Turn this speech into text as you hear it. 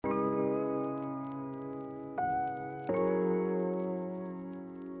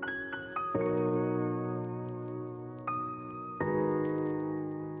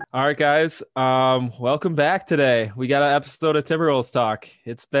All right, guys. Welcome back today. We got an episode of Timberwolves talk.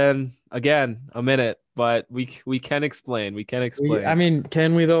 It's been again a minute, but we can explain. We can I explain. mean,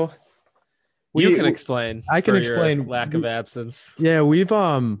 can we though? You We, can explain I can for your explain. lack of absence. Yeah,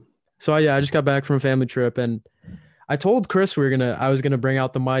 I just got back from a family trip and I told Chris I was gonna bring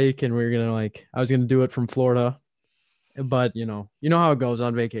out the mic and we were gonna I was gonna do it from Florida, but you know how it goes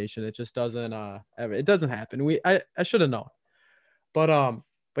on vacation. It just doesn't it doesn't happen. I should have known. But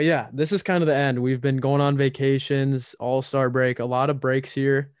but yeah, this is kind of the end. We've been going on vacations, all-star break, a lot of breaks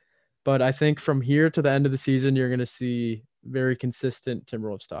here. But I think from here to the end of the season, you're gonna see very consistent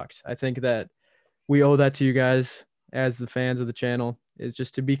Timberwolves talks. I think that we owe that to you guys as the fans of the channel, is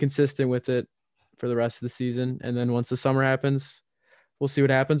just to be consistent with it for the rest of the season. And then once the summer happens, we'll see what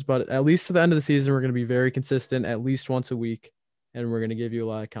happens. But at least to the end of the season, we're going to be very consistent, at least once a week, and we're going to give you a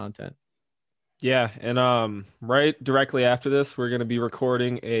lot of content. Yeah, and right directly after this, we're gonna be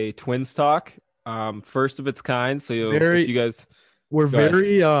recording a Twins talk, first of its kind. So if Very, you guys we're go ahead.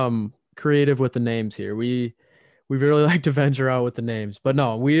 very creative with the names here. We really like to venture out with the names, but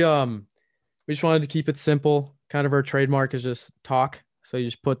no, we just wanted to keep it simple. Kind of our trademark is just talk. So you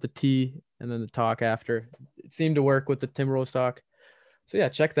just put the T and then the talk after. It seemed to work with the Timberwolves talk. So yeah,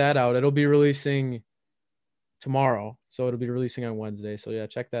 check that out. It'll be releasing tomorrow. So it'll be releasing on Wednesday. So yeah,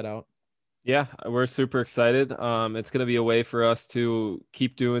 check that out. Yeah, we're super excited. It's gonna be a way for us to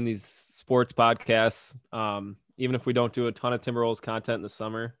keep doing these sports podcasts. Even if we don't do a ton of Timberwolves content in the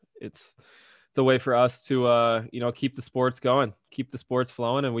summer, it's a way for us to keep the sports going, keep the sports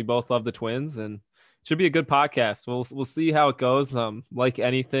flowing, and we both love the Twins, and it should be a good podcast. We'll see how it goes. Like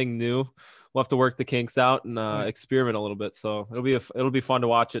anything new, we'll have to work the kinks out and All right. experiment a little bit. So it'll be fun to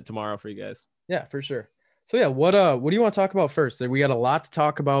watch it tomorrow for you guys. Yeah, for sure. So yeah, what do you want to talk about first? We got a lot to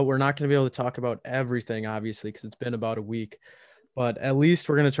talk about. We're not going to be able to talk about everything, obviously, because it's been about a week. But at least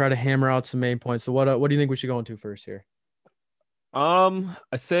we're going to try to hammer out some main points. So what do you think we should go into first here? I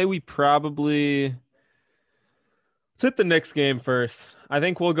say we probably let's hit the Knicks game first. I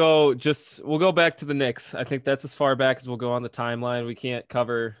think we'll go back to the Knicks. I think that's as far back as we'll go on the timeline. We can't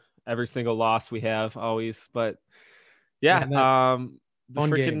cover every single loss we have always, but yeah, Man, that the fun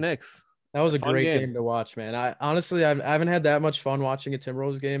freaking game. Knicks. That was a Fun great game. game to watch, man. I honestly, I haven't had that much fun watching a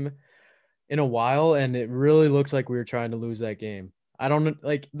Timberwolves game in a while, and it really looked like we were trying to lose that game. I don't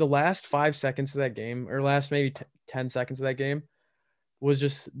like the last 5 seconds of that game, or last maybe 10 seconds of that game was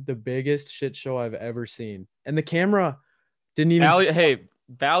just the biggest shit show I've ever seen. And the camera didn't even.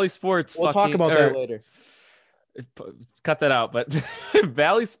 Valley Sports We'll talk fucking about that or later. cut that out, but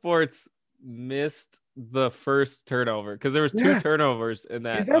Valley Sports missed the first turnover because there was two Yeah. turnovers Is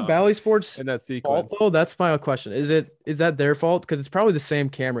that Bally Sports' in that fault sequence. though? That's my question. Is that their fault? Because it's probably the same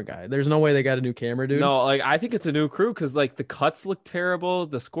camera guy. There's no way they got a new camera, dude. No, like I think it's a new crew because like the cuts look terrible,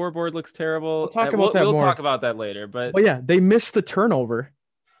 the scoreboard looks We'll terrible. talk about that We'll talk more. about that later, but But yeah, they missed the turnover.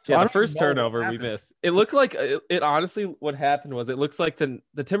 So yeah, I the don't even first know what turnover we happened. missed. It looked like it honestly what happened was it looks like the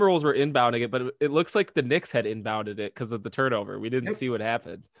Timberwolves were inbounding it, but it looks like the Knicks had inbounded it because of the turnover. We didn't Yep. see what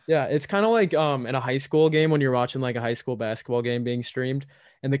happened. Yeah, it's kind of like in a high school game when you're watching like a high school basketball game being streamed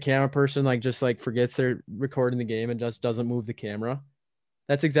and the camera person just forgets they're recording the game and just doesn't move the camera.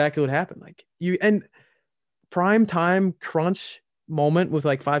 That's exactly what happened. Like you and prime time crunch moment with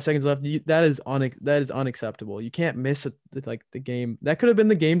like 5 seconds left. That is unacceptable. You can't miss the game. That could have been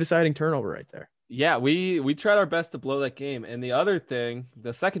the game deciding turnover right there. Yeah, we tried our best to blow that game. And the other thing,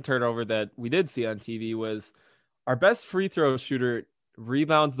 the second turnover that we did see on TV was our best free throw shooter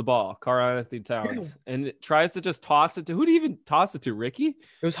rebounds the ball, Karl-Anthony Yeah. Towns, and it tries to just toss it to who do you even toss it to? Ricky?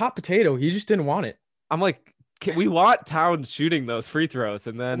 It was hot potato. He just didn't want it. I'm like, we want Towns shooting those free throws,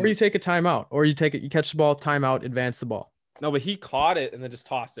 and Or you then take a timeout, or you catch the ball, timeout, advance the ball. no, but he caught it and then just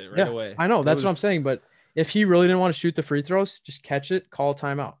tossed it right Yeah, away. I know. It That's what I'm was saying. But if he really didn't want to shoot the free throws, just catch it, call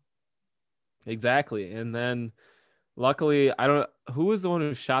timeout. exactly. And then luckily, I don't who was the one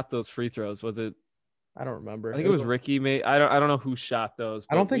who shot those free throws? Was it I don't remember. I think it was Ricky. I don't know who shot those,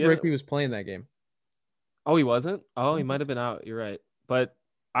 I don't but think we ended, Ricky was playing that game. oh, he wasn't. I Oh, he don't might think have so. been out. You're right. But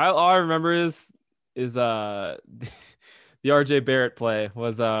all I remember is the RJ Barrett play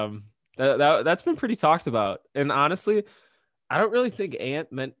was that's been pretty talked about. And honestly, I don't really think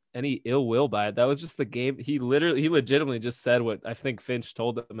Ant meant any ill will by it. That was just the game. He legitimately just said what I think Finch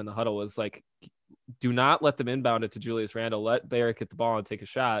told them in the huddle was like, do not let them inbound it to Julius Randle. Let Barrett get the ball and take a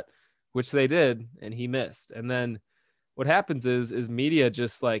shot, which they did, and he missed. And then what happens is media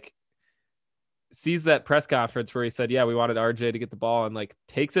just like sees that press conference where he said, "Yeah, we wanted RJ to get the ball," and like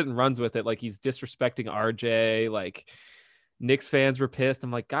takes it and runs with it, like he's disrespecting RJ. Like Knicks fans were pissed.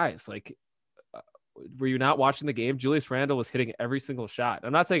 I'm like, guys, like were you not watching the game? Julius Randle was hitting every single shot.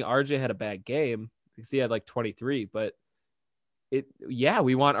 I'm not saying RJ had a bad game because he had like 23, but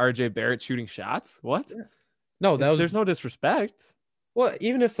we want RJ Barrett shooting shots. What? Yeah. No, There's no disrespect. Well,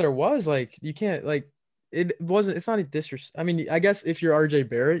 even if there was, like, you can't, like, it's not a disrespect. I mean, I guess if you're RJ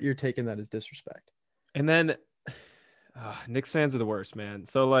Barrett, you're taking that as disrespect. And then Knicks fans are the worst, man.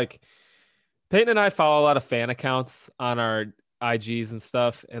 So like Peyton and I follow a lot of fan accounts on our IGs and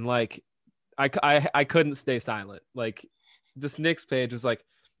stuff. And like, I couldn't stay silent. Like this Knicks page was like,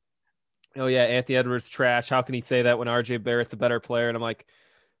 oh yeah, Anthony Edwards trash. How can he say that when RJ Barrett's a better player? And I'm like,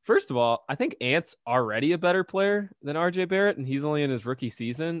 first of all, I think Ant's already a better player than RJ Barrett, and he's only in his rookie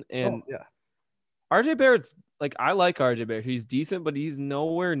season. And yeah, RJ Barrett's like, I like RJ Barrett. He's decent, but he's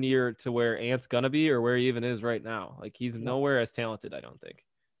nowhere near to where Ant's gonna be or where he even is right now. Like he's nowhere as talented, I don't think.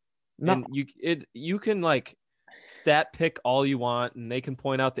 No. And you can like stat pick all you want, and they can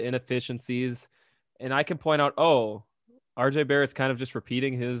point out the inefficiencies, and I can point out, oh, RJ Barrett's kind of just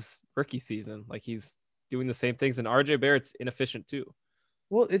repeating his rookie season. Like he's doing the same things, and RJ Barrett's inefficient too.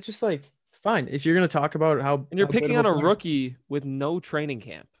 Well, it's just like, fine. If you're going to talk about and you're picking on a rookie with no training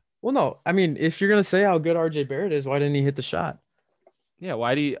camp. Well, no, I mean, if you're going to say how good RJ Barrett is, why didn't he hit the shot? Yeah,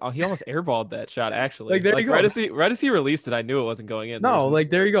 why do he almost airballed that shot actually? Like, there you go. Right as he released it, I knew it wasn't going in. No, like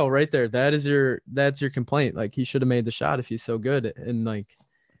there you go, right there. That's your complaint. Like he should have made the shot if he's so good. And like,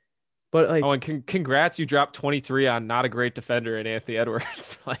 but like, oh, and congrats, you dropped 23 on not a great defender in Anthony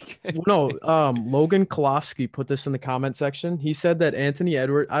Edwards. Like, no, Logan Kolofsky put this in the comment section. He said that Anthony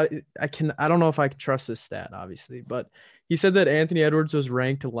Edwards, I don't know if I can trust this stat, obviously, but he said that Anthony Edwards was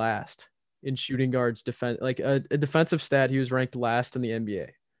ranked last in shooting guards defense, like a defensive stat. He was ranked last in the NBA.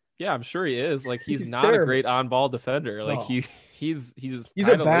 Yeah, I'm sure he is. Like he's not terrible. A great on-ball defender. Like no. He's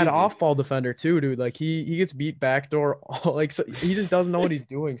a bad off-ball defender too, dude. Like he gets beat backdoor. Like so he just doesn't know what he's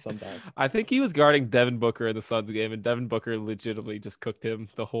doing sometimes. I think he was guarding Devin Booker in the Suns game, and Devin Booker legitimately just cooked him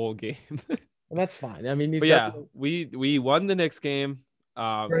the whole game. And that's fine. I mean, we won the Knicks game.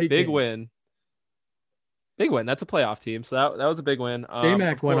 Big win. Big win. That's a playoff team, so that was a big win.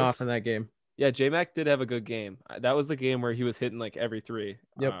 J-Mac went off in that game. Yeah, J-Mac did have a good game. That was the game where he was hitting like every three.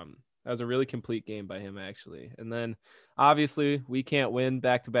 Yep. That was a really complete game by him, actually. And then, obviously, we can't win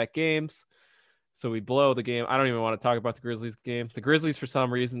back-to-back games, so we blow the game. I don't even want to talk about the Grizzlies game. The Grizzlies, for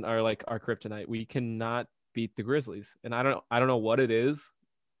some reason, are like our kryptonite. We cannot beat the Grizzlies, and I don't know what it is.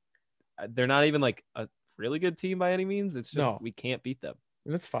 They're not even like a really good team by any means. It's just we can't beat them.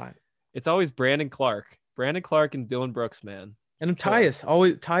 That's fine. It's always Brandon Clark and Dylan Brooks, man. And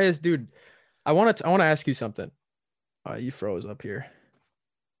Tyus, dude. I want to ask you something. You froze up here.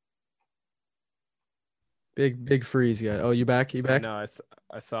 Big freeze, guy. Oh, you back? No,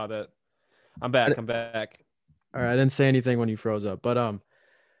 I saw that. I'm back. I'm back. All right, I didn't say anything when you froze up, but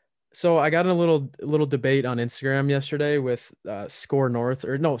so I got in a little debate on Instagram yesterday with Score North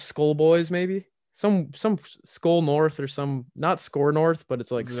Skull Boys maybe some Skull North or some not Score North, but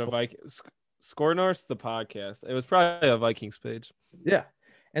it's like Score North's the podcast. It was probably a Vikings page. Yeah,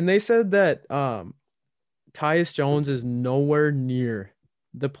 and they said that Tyus Jones is nowhere near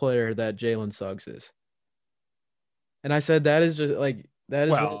the player that Jalen Suggs is. And I said that is just like one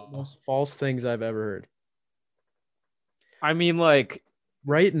of the most false things I've ever heard. I mean, like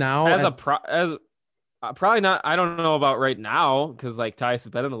right now, probably not. I don't know about right now because like Tyus has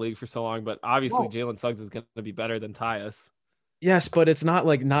been in the league for so long, but obviously Jalen Suggs is going to be better than Tyus. Yes, but it's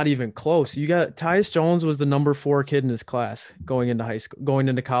not even close. You got Tyus Jones was the number 4 kid in his class going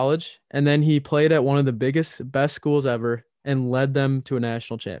into college, and then he played at one of the best schools ever and led them to a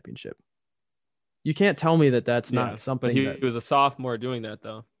national championship. You can't tell me that that's not something. But he was a sophomore doing that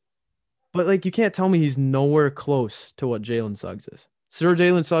though. But like, you can't tell me he's nowhere close to what Jalen Suggs is. Sir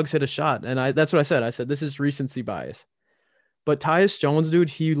Jalen Suggs hit a shot, and that's what I said. I said this is recency bias. But Tyus Jones, dude,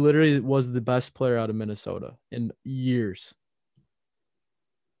 he literally was the best player out of Minnesota in years.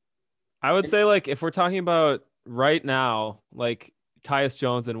 I would say, like, if we're talking about right now, like Tyus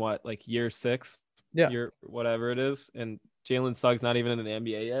Jones in like year 6, year whatever it is, and Jalen Suggs not even in the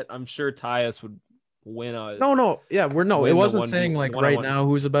NBA yet, I'm sure Tyus would win a. It wasn't saying like right now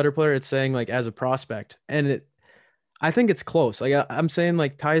who's a better player. It's saying like as a prospect, and I think it's close. Like I'm saying,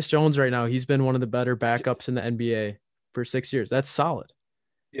 like Tyus Jones right now, he's been one of the better backups in the NBA for 6 years. That's solid.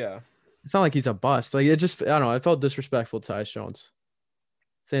 Yeah, it's not like he's a bust. Like it just, I don't know. I felt disrespectful to Tyus Jones.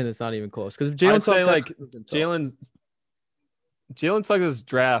 Saying it's not even close because Jalen Suggs, like Jalen Suggs'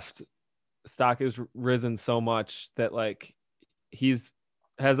 draft stock has risen so much that like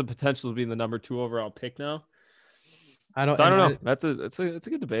has the potential to be the number 2 overall pick now. I don't know. It's a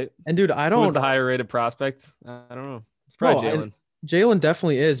good debate. And dude, Who's the higher rated prospect? I don't know. It's probably Jalen. Jalen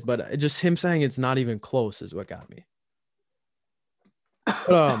definitely is, but just him saying it's not even close is what got me.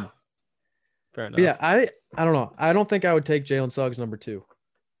 But, Fair yeah, enough. I don't know. I don't think I would take Jalen Suggs number 2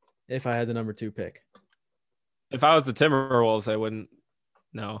 if I had the number 2 pick. If I was the Timberwolves, I wouldn't.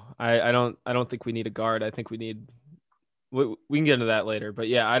 No, I don't think we need a guard. I think we need. We can get into that later, but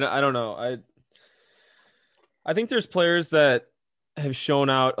yeah, I don't know. I think there's players that have shown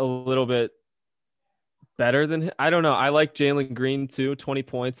out a little bit better than I don't know. I like Jalen Green too, 20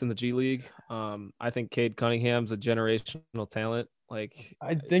 points in the G League. I think Cade Cunningham's a generational talent. Like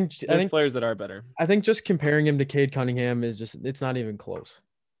I think I there's think players that are better. I think just comparing him to Cade Cunningham is just it's not even close.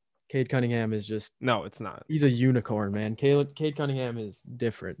 Cade Cunningham is just No, it's not. he's a unicorn, man. Cade Cunningham is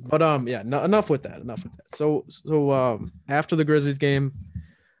different. But yeah, no, enough with that. Enough with that. So after the Grizzlies game,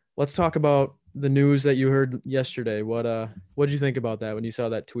 let's talk about the news that you heard yesterday. What did you think about that when you saw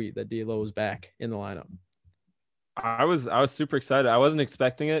that tweet that D'Lo was back in the lineup? I was super excited. I wasn't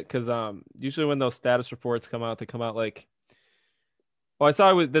expecting it because usually when those status reports come out, they come out like well, I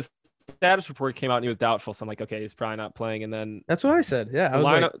saw it was this status report came out and he was doubtful. So I'm like, okay, he's probably not playing. And then That's what I said. Yeah, I the was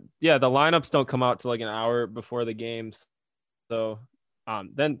like, lineup, yeah, the lineups don't come out till like an hour before the games. So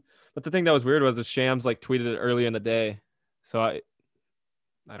then but the thing that was weird was the Shams like tweeted it early in the day. So I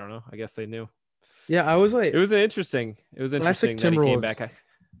don't know. I guess they knew. yeah, I was It like, was interesting. It was classic interesting that he came Timberwolves. back.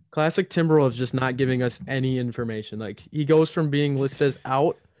 Classic Timberwolves just not giving us any information. Like he goes from being listed as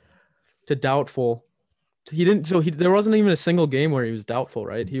out to doubtful. He didn't. So there wasn't even a single game where he was doubtful,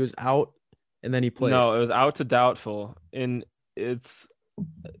 right? He was out and then he played. No, it was out to doubtful. And it's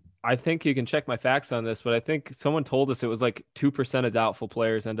I think you can check my facts on this, but I think someone told us it was like 2% of doubtful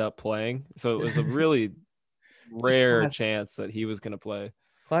players end up playing. So it was a really Just rare chance that he was going to play.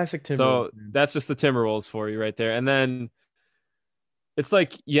 classic Timberwolves, So man. that's just the Timberwolves for you right there. And then it's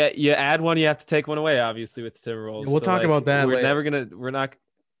like, yeah, you add one, you have to take one away, obviously, with the Yeah, Timberwolves. we'll So talk like, about that later.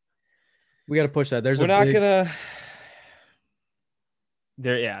 We got to push that. There's we're a not big. gonna,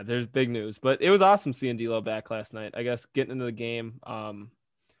 yeah, there's big news, but it was awesome seeing D'Lo back last night. I guess getting into the game.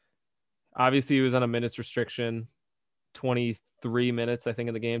 Obviously he was on a minutes restriction, 23 minutes, I think,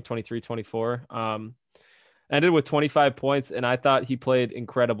 in the game, 23, 24. Ended with 25 points, and I thought he played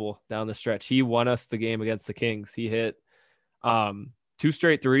incredible down the stretch. He won us the game against the Kings. He hit two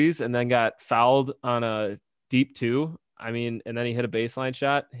straight threes and then got fouled on a deep two. I mean, and then he hit a baseline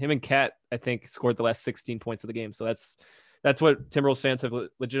shot. Him and Cat, I think, scored the last 16 points of the game. So that's what Timberwolves fans have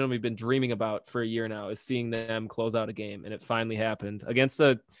legitimately been dreaming about for a year now, is seeing them close out a game, and it finally happened against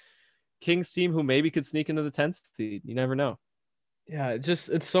a Kings team who maybe could sneak into the 10th seed. You never know. Yeah,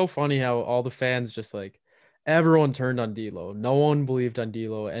 it's so funny how all the fans just like everyone turned on D'Lo. No one believed on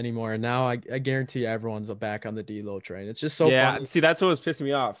D'Lo anymore, and now I guarantee everyone's back on the D'Lo train. It's just so Yeah, funny. see, that's what was pissing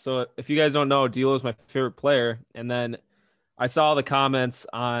me off. So if you guys don't know, D'Lo is my favorite player, and then I saw the comments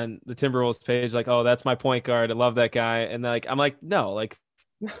on the Timberwolves page like, "Oh, that's my point guard. I love that guy." And like, I'm like, no, like,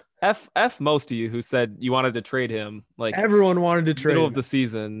 f most of you who said you wanted to trade him like Everyone wanted to trade middle of him. the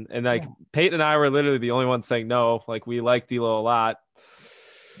season, and like Peyton and I were literally the only ones saying no. Like, we like D'Lo a lot.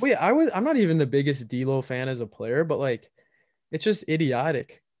 Wait, I'm not even the biggest D'Lo fan as a player, but like it's just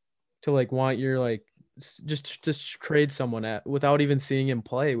idiotic to like want your like just trade someone at without even seeing him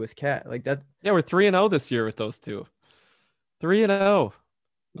play with Cat like that. Yeah, we're 3-0 this year with those two. 3-0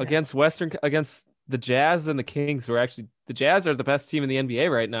 Yeah, against the Jazz and the Kings, who are actually the Jazz are the best team in the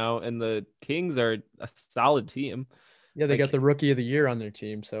NBA right now, and the Kings are a solid team. yeah, they got Like, the rookie of the year on their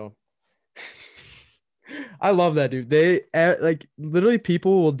team, so I love that dude. They like literally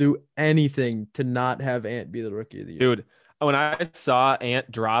people will do anything to not have Ant be the rookie of the year. dude, when I saw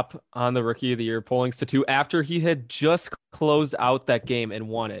Ant drop on the Rookie of the Year pollings to 2 after he had just closed out that game and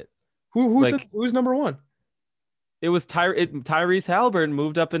won it, like Who's number one, it was Tyrese Halliburton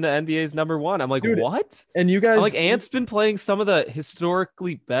moved up into NBA's number 1. I'm like, dude? what? And you I'm guys like, Ant's been playing some of the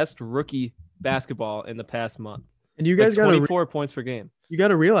historically best rookie basketball in the past month, and you like guys got to 24 points per game. you got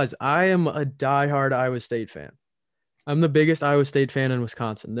to realize I am a diehard Iowa State fan. I'm the biggest Iowa State fan in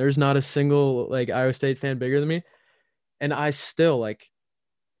Wisconsin. There's not a single like Iowa State fan bigger than me, and I still like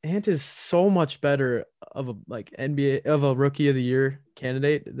Ant is so much better of a like NBA of a rookie of the year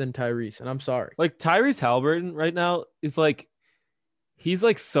candidate than Tyrese, and I'm sorry. Like, Tyrese Halliburton right now is like, he's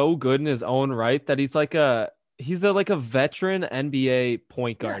like so good in his own right that he's like a veteran NBA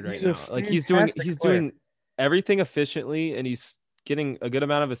point Yeah, guard right he's a now. Like, he's doing fantastic player. everything efficiently, and he's getting a good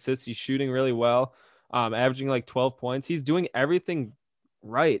amount of assists. He's shooting really well, averaging like 12 points. He's doing everything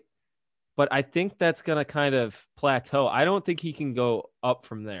right. But I think that's gonna kind of plateau. I don't think he can go up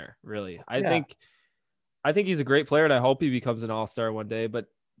from there, really. I Yeah, think I think he's a great player, and I hope he becomes an all-star one day. But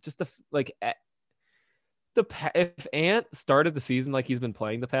just like if Ant started the season like he's been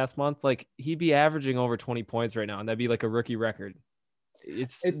playing the past month, like he'd be averaging over 20 points right now, and that'd be like a rookie record.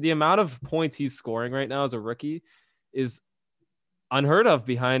 It's the amount of points he's scoring right now as a rookie is unheard of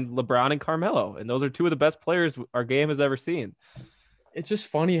behind LeBron and Carmelo, and those are two of the best players our game has ever seen. It's just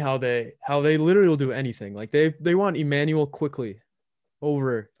funny how they literally will do anything. Like they want Emmanuel Quickly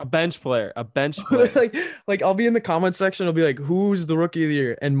over a bench player. like I'll be in the comment section. I'll be like, who's the rookie of the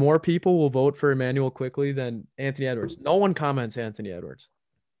year? And more people will vote for Emmanuel Quickly than Anthony Edwards. No one comments Anthony Edwards.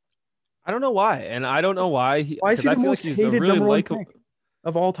 I don't know why, and I don't know why. Why is he the most hated number one pick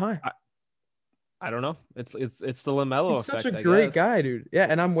of all time? I don't know. It's the LaMelo effect. He's such a great guy, dude. Yeah,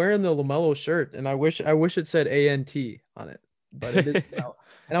 and I'm wearing the LaMelo shirt, and I wish it said ANT on it, but it is now.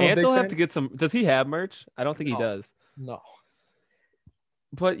 And Ant will have to get some. Does he have merch? I don't think he does. No.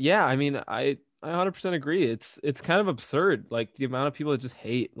 But yeah, I mean, I 100% agree. It's kind of absurd. Like the amount of people that just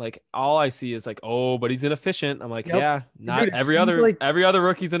hate. Like all I see is like, oh, but he's inefficient. I'm like, yeah, not dude, every other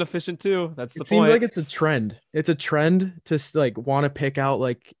rookie's inefficient too. That's the point. It seems like it's a trend. It's a trend to like want to pick out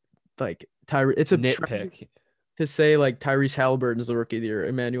like Tyrese. It's a nitpick to say like Tyrese Halliburton's the rookie of the year.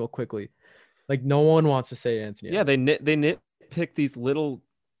 Emmanuel Quickly. Like no one wants to say Anthony. Yeah, they nitpick these little.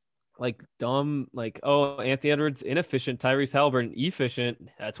 Like dumb, like, oh, Anthony Edwards inefficient, Tyrese Halliburton efficient.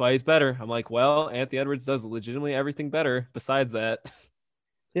 That's why he's better. I'm like, well, Anthony Edwards does legitimately everything better besides that.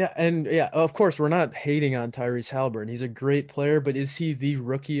 Yeah, and yeah, of course, we're not hating on Tyrese Halliburton. He's a great player, but is he the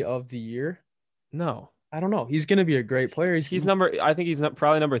rookie of the year? No, I don't know. He's going to be a great player. I think he's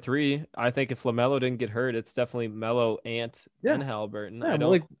probably number 3. I think if LaMelo didn't get hurt, it's definitely Melo, Ant, and Halliburton. Yeah, I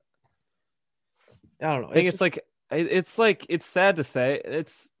don't know. It's sad to say.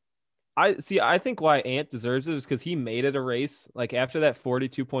 I think why Ant deserves it is because he made it a race. Like after that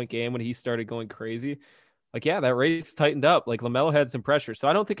 42-point game when he started going crazy, like, yeah, that race tightened up. Like LaMelo had some pressure. So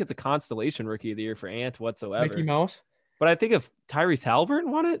I don't think it's a constellation rookie of the year for Ant whatsoever. Mickey Mouse. But I think if Tyrese Halliburton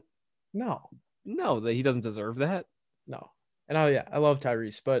won it, no, that he doesn't deserve that. No. And I love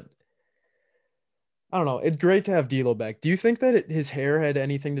Tyrese, but I don't know. It's great to have D'Lo back. Do you think that his hair had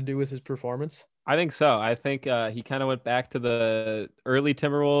anything to do with his performance? I think so. I think he kind of went back to the early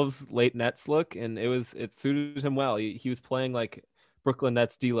Timberwolves, late Nets look, and it suited him well. He was playing like Brooklyn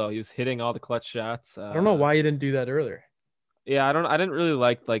Nets D'Lo. He was hitting all the clutch shots. I don't know why you didn't do that earlier. Yeah, I didn't really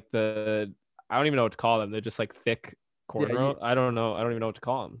like I don't even know what to call them. They're just like thick cornrow. Yeah, I don't know. I don't even know what to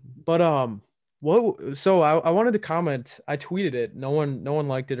call them. But so I wanted to comment. I tweeted it. No one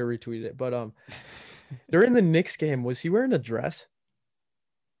liked it or retweeted it. But during the Knicks game, was he wearing a dress?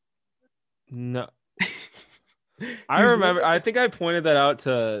 No. I remember. I think I pointed that out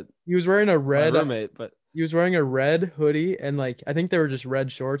to. He was wearing a red roommate, but he was wearing a red hoodie and like I think they were just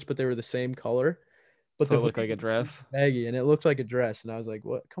red shorts, but they were the same color. But so it looked like a dress. Baggy, and it looked like a dress, and I was like,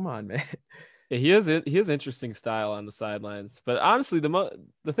 "What? Come on, man." Yeah, he has interesting style on the sidelines. But honestly,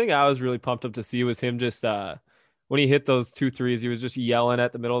 the thing I was really pumped up to see was him just when he hit those 2 threes, he was just yelling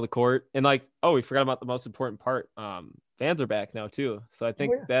at the middle of the court, and like, oh, we forgot about the most important part. Fans are back now too, so I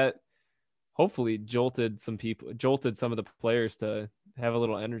think that. Hopefully jolted some of the players to have a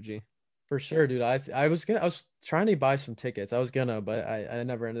little energy. For sure, dude. I was trying to buy some tickets. But I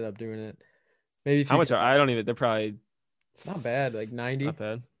never ended up doing it. Maybe how much they're probably not bad, like 90. Not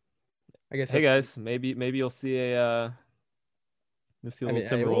bad. I guess. Hey guys, maybe you'll see a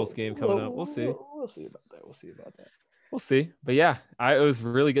Timberwolves game coming up. We'll see. We'll see about that. We'll see. But yeah, it was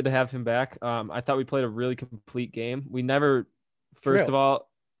really good to have him back. I thought we played a really complete game. We never of all,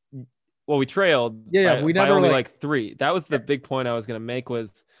 well, we trailed. Yeah, we never by only like 3. That was the big point I was going to make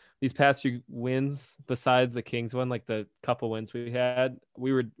was these past few wins, besides the Kings one, like the couple wins we had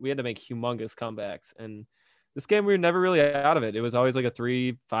to make humongous comebacks. And this game, we were never really out of it. It was always like a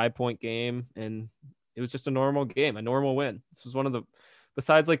 3-5 point game. And it was just a normal game, a normal win. This was one of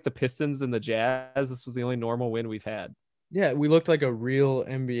besides like the Pistons and the Jazz, this was the only normal win we've had. Yeah, we looked like a real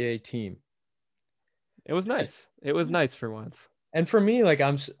NBA team. It was nice. It was nice for once. And for me, like,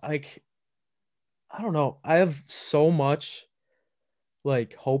 I'm like, I don't know. I have so much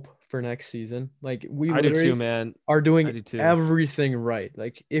like hope for next season. Like we I do too, man. Are doing everything right.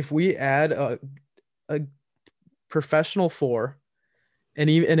 Like if we add a professional 4 and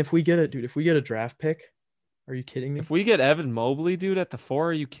if we get a draft pick, are you kidding me? If we get Evan Mobley, dude, at the 4,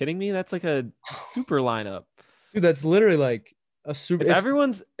 are you kidding me? That's like a super lineup. Dude, that's literally like a super.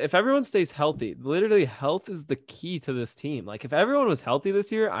 If everyone stays healthy, literally health is the key to this team. Like if everyone was healthy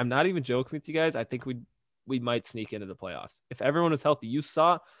this year, I'm not even joking with you guys. I think we might sneak into the playoffs. If everyone was healthy, you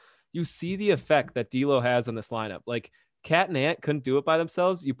see the effect that D'Lo has on this lineup. Like Cat and Ant couldn't do it by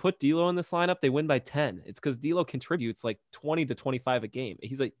themselves. You put D'Lo in this lineup, they win by 10. It's because D'Lo contributes like 20 to 25 a game.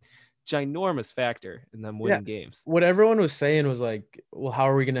 He's like ginormous factor in them winning games. What everyone was saying was like, well, how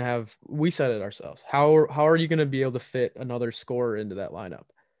are we gonna have? We said it ourselves. How are you gonna be able to fit another scorer into that lineup?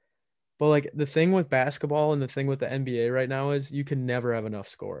 But like the thing with basketball and the thing with the NBA right now is you can never have enough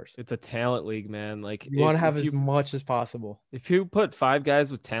scorers. It's a talent league, man. Like You want to have as much as possible. if you put 5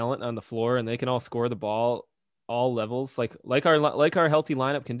 guys with talent on the floor and they can all score the ball all levels, like our healthy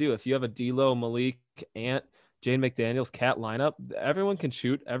lineup can do. If you have a D'Lo, Malik, Ant, Jane McDaniels, Cat lineup, everyone can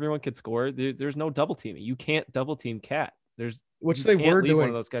shoot, everyone can score. There's no double teaming. You can't double team Cat. Which they were doing. One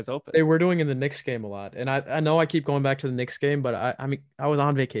of those guys open. They were doing in the Knicks game a lot, and I know I keep going back to the Knicks game, but I mean I was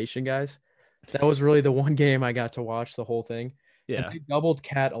on vacation, guys. That was really the one game I got to watch the whole thing. Yeah, and they doubled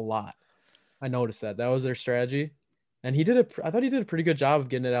Cat a lot. I noticed that was their strategy, and I thought he did a pretty good job of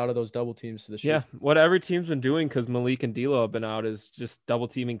getting it out of those double teams to the shoot. Yeah, what every team's been doing because Malik and D'Lo have been out is just double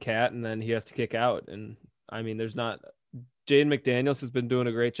teaming Cat, and then he has to kick out. And I mean, there's not Jaden McDaniels has been doing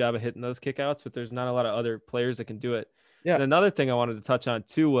a great job of hitting those kickouts, but there's not a lot of other players that can do it. Yeah. And another thing I wanted to touch on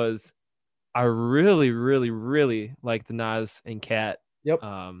too was I really, really, really like the Naz and Cat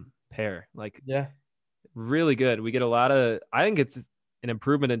pair. Like, yeah, really good. We get a lot of. I think it's an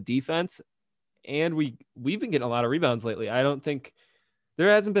improvement in defense, and we've been getting a lot of rebounds lately. I don't think there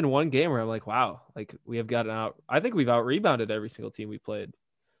hasn't been one game where I'm like, wow, like we have gotten out. I think we've out rebounded every single team we played.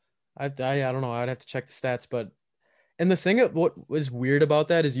 I don't know. I'd have to check the stats, but. And the thing of what was weird about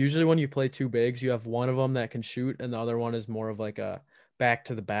that is usually when you play two bigs, you have one of them that can shoot and the other one is more of like a back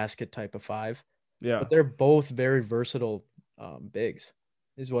to the basket type of 5. Yeah. But they're both very versatile bigs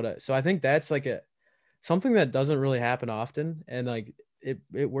so I think that's like something that doesn't really happen often. And like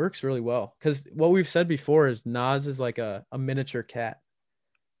it works really well because what we've said before is Naz is like a miniature Cat.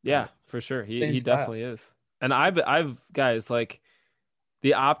 Yeah, for sure. He definitely is. And I've guys like,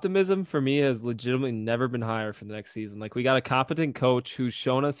 the optimism for me has legitimately never been higher for the next season. Like we got a competent coach who's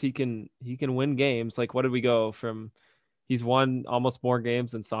shown us he can win games. Like what did we go from? He's won almost more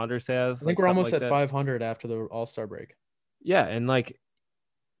games than Saunders has. I think we're almost at 500 after the All-Star break. Yeah, and like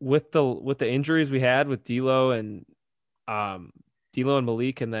with the injuries we had with D'Lo and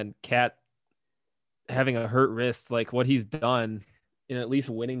Malik, and then Cat having a hurt wrist, like what he's done in at least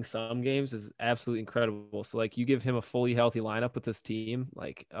winning some games is absolutely incredible. So like you give him a fully healthy lineup with this team,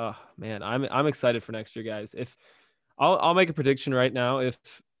 like, oh man, I'm excited for next year, guys. If I'll make a prediction right now.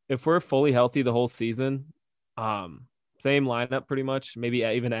 If we're fully healthy the whole season, same lineup pretty much, maybe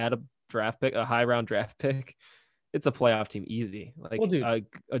even add a high round draft pick, it's a playoff team easy. Like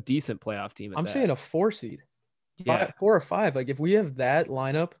a decent playoff team. I'm saying a 4 seed. Yeah. 4 or 5. Like if we have that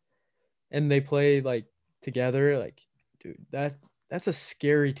lineup and they play like together, like dude, that's a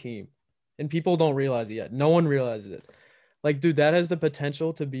scary team. And people don't realize it yet. No one realizes it. Like, dude, that has the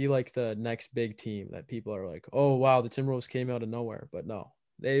potential to be like the next big team that people are like, oh wow, the Timberwolves came out of nowhere. But no.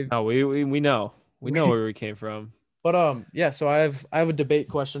 We know. We know where we came from. But yeah, so I have a debate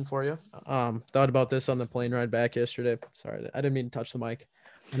question for you. Thought about this on the plane ride back yesterday. Sorry, I didn't mean to touch the mic.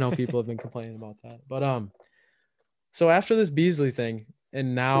 I know people have been complaining about that. But so after this Beasley thing,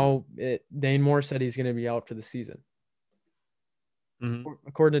 and now Dane Moore said he's gonna be out for the season. Mm-hmm.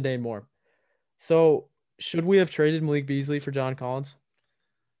 According to Dane Moore. So should we have traded Malik Beasley for John Collins?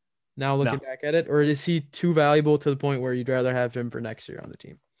 Now looking back at it, or is he too valuable to the point where you'd rather have him for next year on the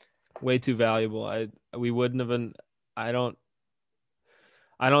team? Way too valuable. We wouldn't have been. I don't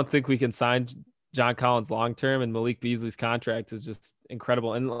think we can sign John Collins long term, and Malik Beasley's contract is just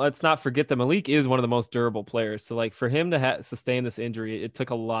incredible. And let's not forget that Malik is one of the most durable players. So like for him to sustain this injury, it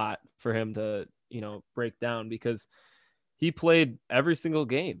took a lot for him to break down, because he played every single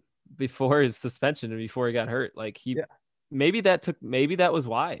game before his suspension and before he got hurt. Like maybe that was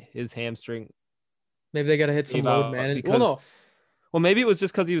why his hamstring. Maybe they got to hit some load management. Well, maybe it was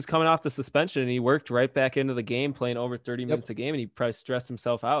just because he was coming off the suspension and he worked right back into the game, playing over 30 minutes a game, and he probably stressed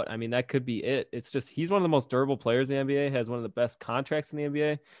himself out. I mean, that could be it. It's just he's one of the most durable players in the NBA, has one of the best contracts in the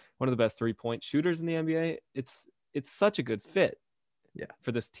NBA, one of the best 3-point shooters in the NBA. It's such a good fit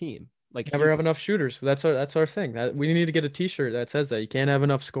for this team. Like never have enough shooters. That's our thing. We need to get a T-shirt that says that you can't have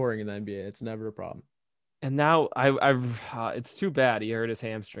enough scoring in the NBA. It's never a problem. And now it's too bad he hurt his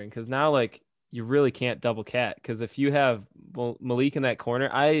hamstring, because now like you really can't double Cat, because if you have Malik in that corner,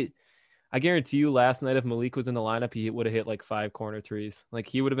 I guarantee you last night if Malik was in the lineup, he would have hit like 5 corner threes. Like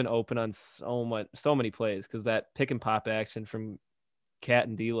he would have been open on so many plays, because that pick and pop action from Cat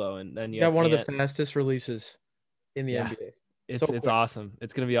and D'Lo, and then you got one of the fastest releases in the NBA. It's awesome.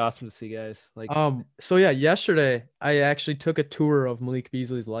 It's gonna be awesome to see, guys. Like so yeah, yesterday I actually took a tour of Malik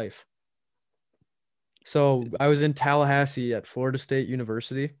Beasley's life. So I was in Tallahassee at Florida State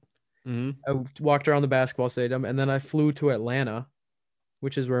University. Mm-hmm. I walked around the basketball stadium, and then I flew to Atlanta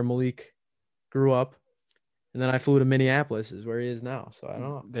which is where Malik grew up. And then I flew to Minneapolis, is where he is now. So I don't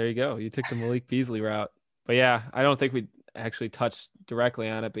know. There you go. You took the Malik Beasley route. But yeah, I don't think we actually touched directly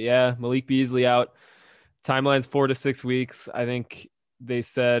on it. But yeah, Malik Beasley out. Timeline's 4 to 6 weeks. I think they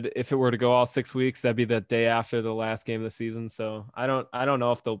said if it were to go all 6 weeks, that'd be the day after the last game of the season. So I don't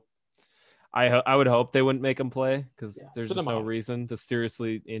know if they'll. I would hope they wouldn't make him play because there's just no reason to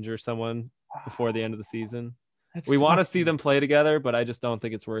seriously injure someone before the end of the season. We want to see them play together, but I just don't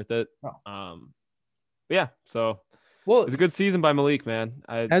think it's worth it. No. But yeah, so it's a good season by Malik, man.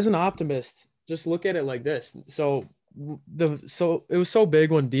 As an optimist, just look at it like this. So it was so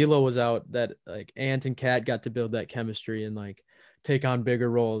big when D'Lo was out that like Ant and Cat got to build that chemistry and like take on bigger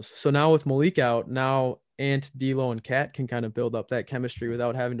roles. So now with Malik out, now Ant, D'Lo, and Cat can kind of build up that chemistry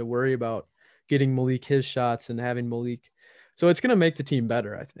without having to worry about getting Malik his shots and having Malik. So it's gonna make the team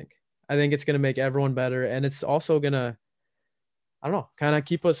better, I think. I think it's gonna make everyone better, and it's also gonna, I don't know, kind of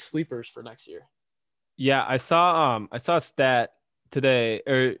keep us sleepers for next year. Yeah, I saw a stat today,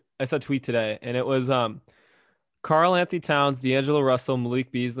 or I saw a tweet today, and it was Karl Anthony Towns, D'Angelo Russell,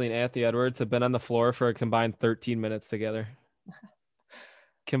 Malik Beasley, and Anthony Edwards have been on the floor for a combined 13 minutes together.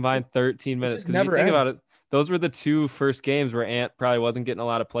 Combined 13 minutes. Because if you think about it, those were the 2 first games where Ant probably wasn't getting a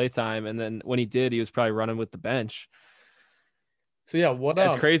lot of play time, and then when he did, he was probably running with the bench. So yeah,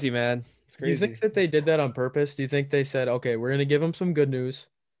 that's crazy, man. It's crazy. Do you think that they did that on purpose? Do you think they said, okay, we're gonna give him some good news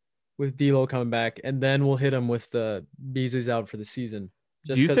with D'Lo coming back, and then we'll hit him with the Beasley's out for the season?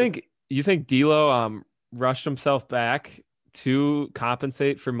 Do you think D'Lo rushed himself back to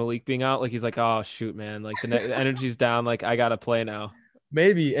compensate for Malik being out? Like he's like, oh shoot, man, like the energy's down, like I gotta play now.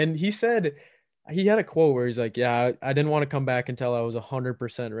 Maybe. And he said he had a quote where he's like, yeah, I didn't want to come back until I was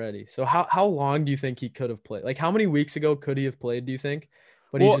 100% ready. So how long do you think he could have played? Like how many weeks ago could he have played, do you think?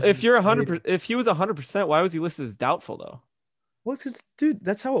 But well, if you're 100%, if he was 100%, why was he listed as doubtful though? Well, because dude,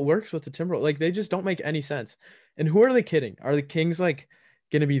 that's how it works with the Timberwolves. Like they just don't make any sense. And who are they kidding? Are the Kings like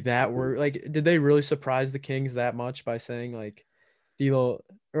gonna be that worried? Like, did they really surprise the Kings that much by saying like D'Lo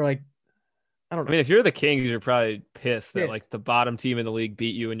or like I don't know. I mean, if you're the Kings, you're probably pissed that like the bottom team in the league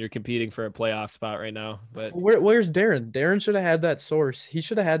beat you and you're competing for a playoff spot right now. But where's Darren? Darren should have had that source. He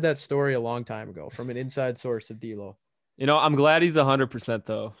should have had that story a long time ago from an inside source of D'Lo. You know, I'm glad he's 100%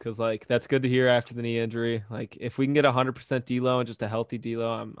 though, because like that's good to hear after the knee injury. Like if we can get 100% D'Lo and just a healthy D'Lo,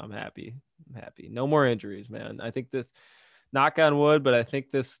 I'm happy. I'm happy. No more injuries, man. I think this, knock on wood, but I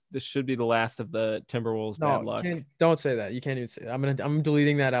think this should be the last of the Timberwolves bad luck. Don't say that. You can't even say that. I'm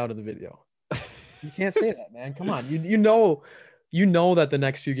deleting that out of the video. You can't say that, man. Come on. You know that the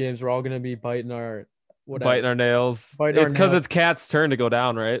next few games we're all gonna be biting our nails. It's because it's Cat's turn to go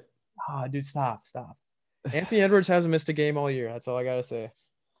down, right? Ah, dude, stop. Anthony Edwards hasn't missed a game all year. That's all I gotta say.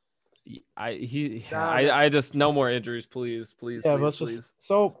 I just no more injuries, please. Yeah, please.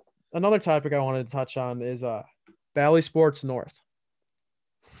 So another topic I wanted to touch on is Bally Sports North,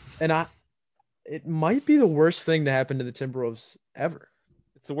 and it might be the worst thing to happen to the Timberwolves ever.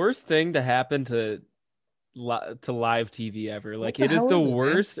 It's the worst thing to happen to live TV ever. Like it is the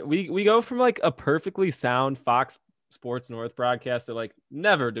worst. Man? We go from like a perfectly sound Fox Sports North broadcast that like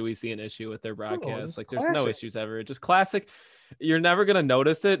never do we see an issue with their broadcast. Like there's no issues ever. Just classic. You're never gonna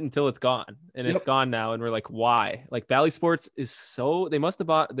notice it until it's gone, and it's gone now. And we're like, why? Like Bally Sports is so they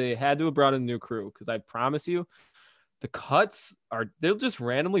had to have brought in a new crew because I promise you, the cuts they'll just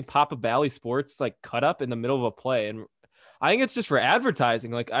randomly pop a Bally Sports like cut up in the middle of a play and. I think it's just for advertising.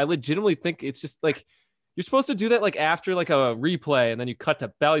 Like I legitimately think it's just like you're supposed to do that like after like a replay and then you cut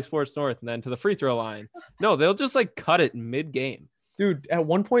to Bally Sports North and then to the free throw line. No, they'll just like cut it mid game. Dude, at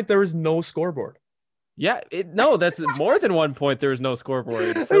one point there was no scoreboard. Yeah, that's more than one point. There was no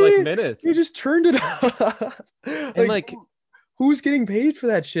scoreboard for like minutes. You just turned it off. And like who's getting paid for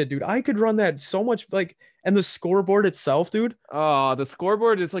that shit, dude? I could run that so much and the scoreboard itself, dude. Oh, the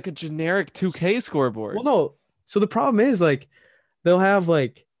scoreboard is like a generic 2K scoreboard. Well, no. So the problem is like they'll have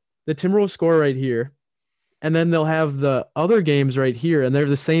like the Timberwolves score right here, and then they'll have the other games right here, and they're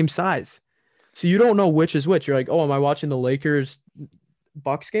the same size. So you don't know which is which. You're like, oh, am I watching the Lakers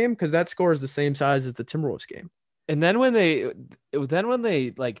Bucks game? Because that score is the same size as the Timberwolves game. And then when they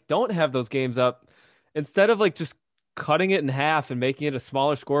like don't have those games up, instead of like just cutting it in half and making it a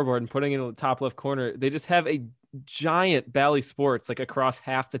smaller scoreboard and putting it in the top left corner, they just have a giant Bally Sports like across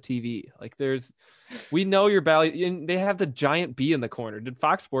half the TV. Like we know your Bally, and they have the giant B in the corner. Did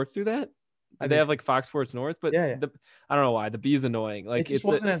Fox Sports do that? They have like Fox Sports North, but yeah. I don't know why the B is annoying. Like it just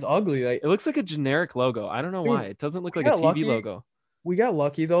wasn't as ugly. Like it looks like a generic logo. I don't know why it doesn't look like a TV logo. We got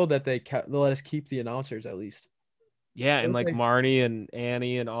lucky though that they let us keep the announcers at least. Yeah, and like Marnie and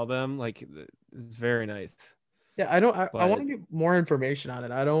Annie and all them. Like it's very nice. Yeah, I don't. I want But to get more information on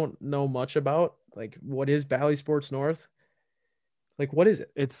it. I don't know much about like what is Bally Sports North. Like, what is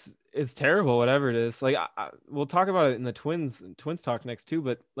it? it's terrible, whatever it is. Like we'll talk about it in the Twins talk next too.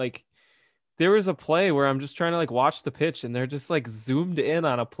 But like there was a play where I'm just trying to like watch the pitch, and they're just like zoomed in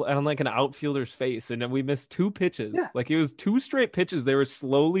on on like an outfielder's face, and then we missed two pitches. Yeah. Like it was two straight pitches. They were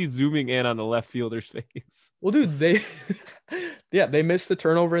slowly zooming in on the left fielder's face. Well, dude, they yeah, they missed the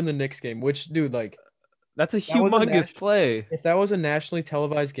turnover in the Knicks game, which, dude, like That's a that was a humongous play. if that was a nationally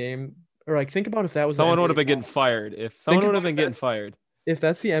televised game, or like think about if that was the Someone would NBA have been getting Finals. fired. If Think someone would have about been getting fired. if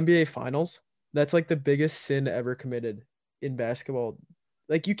that's the NBA Finals, that's like the biggest sin ever committed in basketball.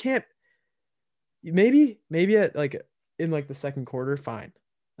 Like you can't maybe at like in like the second quarter, fine.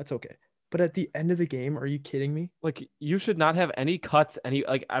 That's okay. But at the end of the game, are you kidding me? Like you should not have any cuts. Any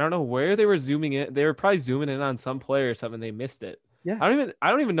like I don't know where they were zooming in. They were probably zooming in on some play or something. They missed it. Yeah. I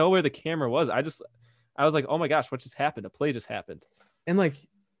don't even know where the camera was. I was like, oh my gosh, what just happened? A play just happened. And like,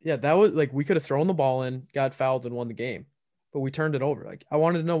 yeah, that was like we could have thrown the ball in, got fouled, and won the game, but we turned it over. Like I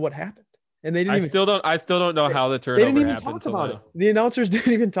wanted to know what happened, and they didn't. I still don't know how the They turnover didn't even happened. talk about it. The announcers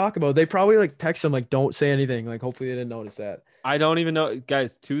didn't even talk about it. They probably like text them like, "Don't say anything." Like hopefully they didn't notice that. I don't even know,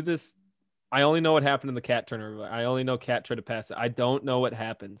 guys. To this, I only know what happened in the Cat turnover. I only know Cat tried to pass it. I don't know what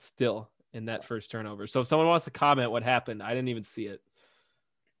happened still in that first turnover. So if someone wants to comment what happened, I didn't even see it.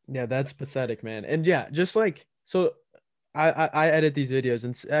 Yeah, that's pathetic, man. And yeah, just like so, I edit these videos,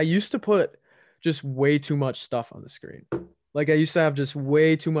 and I used to put just way too much stuff on the screen. Like I used to have just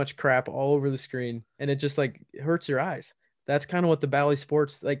way too much crap all over the screen, and it just like hurts your eyes. That's kind of what the Bally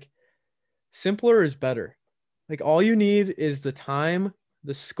Sports like. Simpler is better. Like all you need is the time,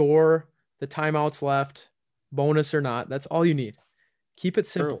 the score, the timeouts left, bonus or not. That's all you need. Keep it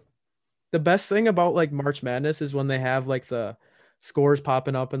simple. True. The best thing about like March Madness is when they have like the scores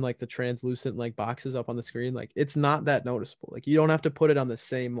popping up and like the translucent like boxes up on the screen. Like it's not that noticeable. Like you don't have to put it on the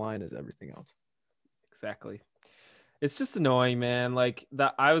same line as everything else. Exactly. It's just annoying, man. Like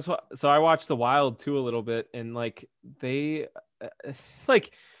that I watched the Wild too a little bit, and like they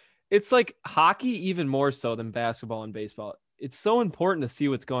like it's like hockey even more so than basketball and baseball. It's so important to see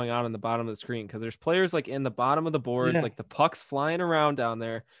what's going on in the bottom of the screen because there's players like in the bottom of the boards, Yeah. like the puck's flying around down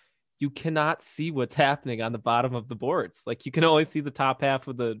there. You cannot see what's happening on the bottom of the boards. Like you can only see the top half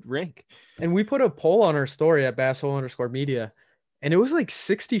of the rink. And we put a poll on our story at @basshole_media, and it was like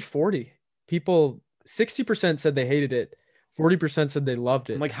 60-40. People, 60% said they hated it. 40% said they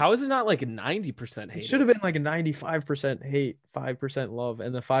loved it. I'm like, how is it not like 90% hate? It should have been like a 95% hate, 5% love,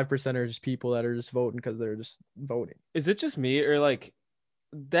 and the 5% are just people that are just voting because they're just voting. Is it just me or like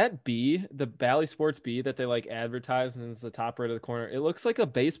that B, the Bally Sports B that they like advertise and is the top right of the corner? It looks like a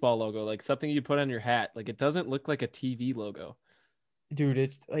baseball logo, like something you put on your hat. Like it doesn't look like a TV logo. Dude,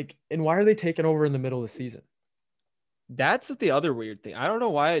 it's like, and why are they taking over in the middle of the season? That's the other weird thing. I don't know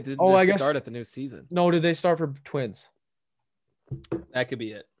why it didn't I guess start at the new season. No, did they start for Twins? That could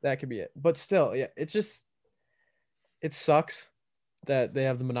be it. That could be it. But still, yeah, it sucks that they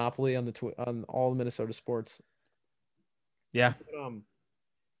have the monopoly on on all Minnesota sports. Yeah.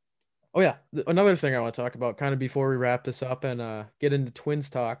 Oh yeah, another thing I want to talk about kind of before we wrap this up and get into Twins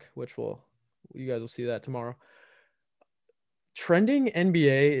talk, which you guys will see that tomorrow. Trending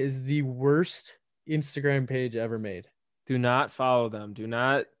NBA is the worst Instagram page ever made. Do not follow them. Do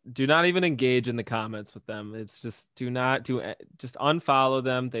not even engage in the comments with them. It's just just unfollow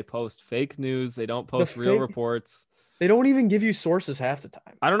them. They post fake news. They don't post real reports. They don't even give you sources half the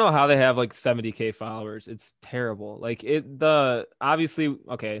time. I don't know how they have like 70K followers. It's terrible. Like obviously,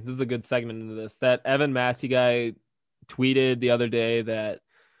 okay, this is a good segment into this. That Evan Massey guy tweeted the other day that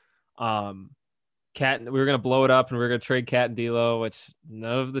Cat, we were going to blow it up and we were going to trade Cat and D'Lo, which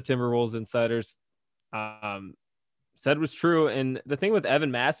none of the Timberwolves insiders said was true. And the thing with Evan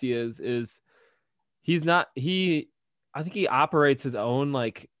Massey is I think he operates his own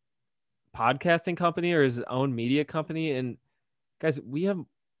like podcasting company or his own media company. And guys,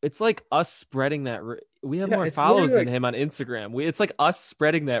 it's like us spreading that. We have more followers than him on Instagram. It's like us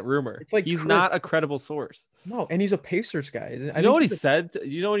spreading that rumor. It's like he's not a credible source. No, and he's a Pacers guy. You know what he said?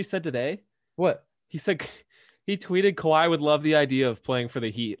 You know what he said today? What? He said he tweeted Kawhi would love the idea of playing for the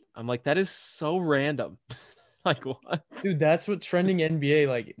Heat. I'm like, that is so random. Like what? Dude, that's what trending NBA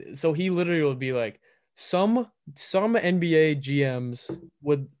like. So he literally would be like, some NBA GMs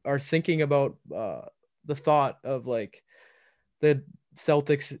are thinking about the thought of like the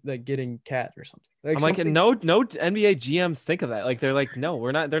Celtics like getting Cat or something. Like I'm like, no NBA GMs think of that. Like they're like, no,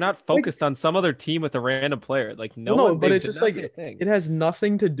 we're not. They're not focused on some other team with a random player. Like no, but it's just like it has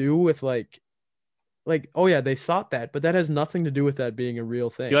nothing to do with like like, oh yeah, they thought that, but that has nothing to do with that being a real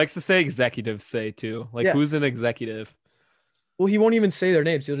thing. He likes to say executives say too. Like, Yeah. who's an executive? Well, he won't even say their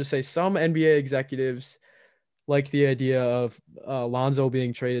names. He'll just say some NBA executives like the idea of Lonzo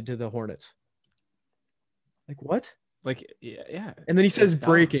being traded to the Hornets. Like what? Like, yeah. And then he says It's dumb.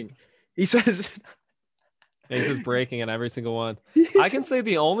 breaking. He says And he says breaking in every single one. he I can say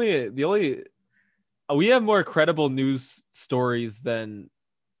the only we have more credible news stories than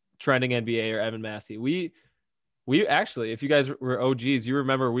Trending NBA or Evan Massey. We actually, if you guys were OGs, you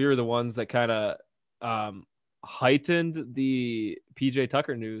remember we were the ones that kind of heightened the PJ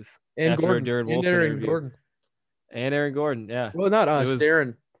Tucker news and after Gordon, Darren and Wolfson Aaron interview. Gordon. And Aaron Gordon, yeah. Well, not us. It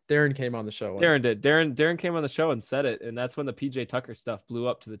was- Darren came on the show. Darren did. Darren came on the show and said it, and that's when the PJ Tucker stuff blew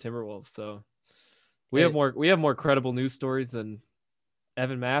up to the Timberwolves. So we have more credible news stories than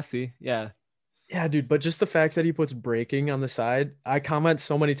Evan Massey. Yeah. Yeah, dude, but just the fact that he puts breaking on the side, I comment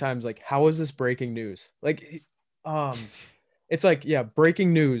so many times like, how is this breaking news? Like, it's like, yeah,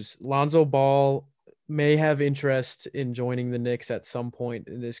 breaking news. Lonzo Ball may have interest in joining the Knicks at some point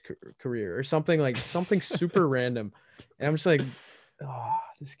in his career or something super random. And I'm just like, oh,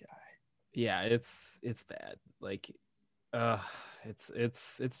 this guy. Yeah, it's bad. Like, it's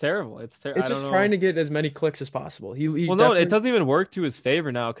terrible. It's terrible. It's just trying to get as many clicks as possible. He well, no, it doesn't even work to his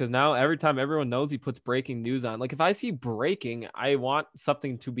favor now because now every time everyone knows he puts breaking news on. Like if I see breaking, I want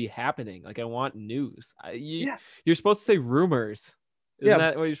something to be happening. Like I want news. You're supposed to say rumors. Isn't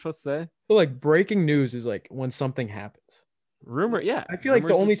that what you're supposed to say? So like breaking news is like when something happens. Rumor, yeah. I feel like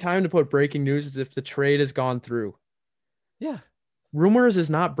the only time to put breaking news is if the trade has gone through. Yeah. Rumors is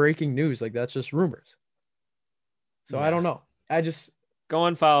not breaking news. Like that's just rumors. So I don't know. I just go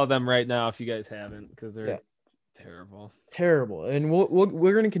and follow them right now if you guys haven't, because they're terrible. And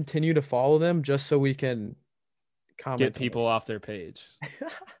we're going to continue to follow them just so we can get people off their page.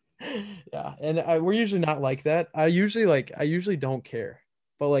 Yeah, and we're usually not like that. I usually don't care,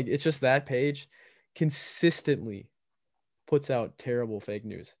 but like it's just that page consistently puts out terrible fake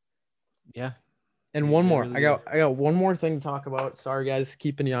news. Yeah. And one more, I got one more thing to talk about. Sorry guys,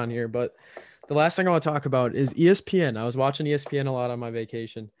 keeping you on here, but the last thing I want to talk about is ESPN. I was watching ESPN a lot on my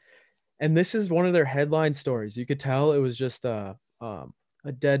vacation, and this is one of their headline stories. You could tell it was just a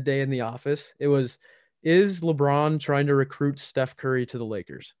dead day in the office. It was, is LeBron trying to recruit Steph Curry to the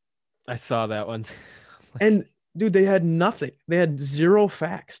Lakers? I saw that one. And dude, they had nothing. They had zero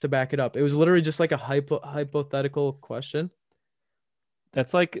facts to back it up. It was literally just like a hypothetical question.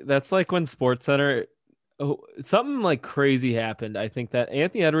 That's like when SportsCenter, something like crazy happened. I think that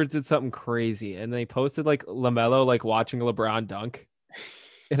Anthony Edwards did something crazy, and they posted like LaMelo like watching LeBron dunk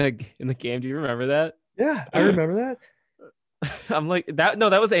in the game. Do you remember that? Yeah, I remember that. I'm like that. No,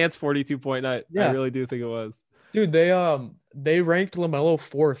 that was Ant's 42.9. Yeah. I really do think it was. Dude, they ranked LaMelo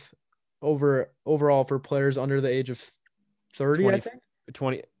 4th overall for players under the age of 30, 20, I think.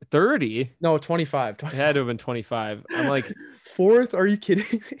 30? No, 25. It had to have been 25. I'm like 4th? Are you kidding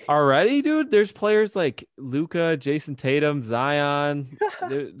me? Already, dude? There's players like Luka, Jason Tatum, Zion.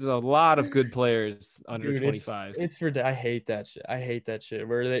 There's a lot of good players under 25. I hate that shit. I hate that shit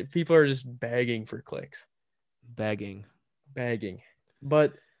where people are just begging for clicks. Begging.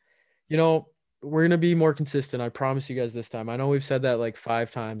 But, we're going to be more consistent. I promise you guys this time. I know we've said that like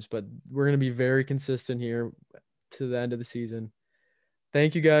 5 times, but we're going to be very consistent here to the end of the season.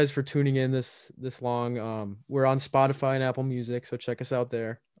 Thank you guys for tuning in this long. We're on Spotify and Apple Music, so check us out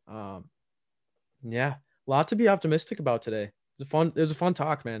there. Yeah, a lot to be optimistic about today. It was a fun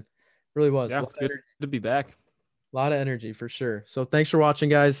talk, man. It really was. Yeah, good to be back. A lot of energy for sure. So thanks for watching,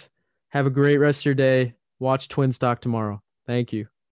 guys. Have a great rest of your day. Watch Twins Talk tomorrow. Thank you.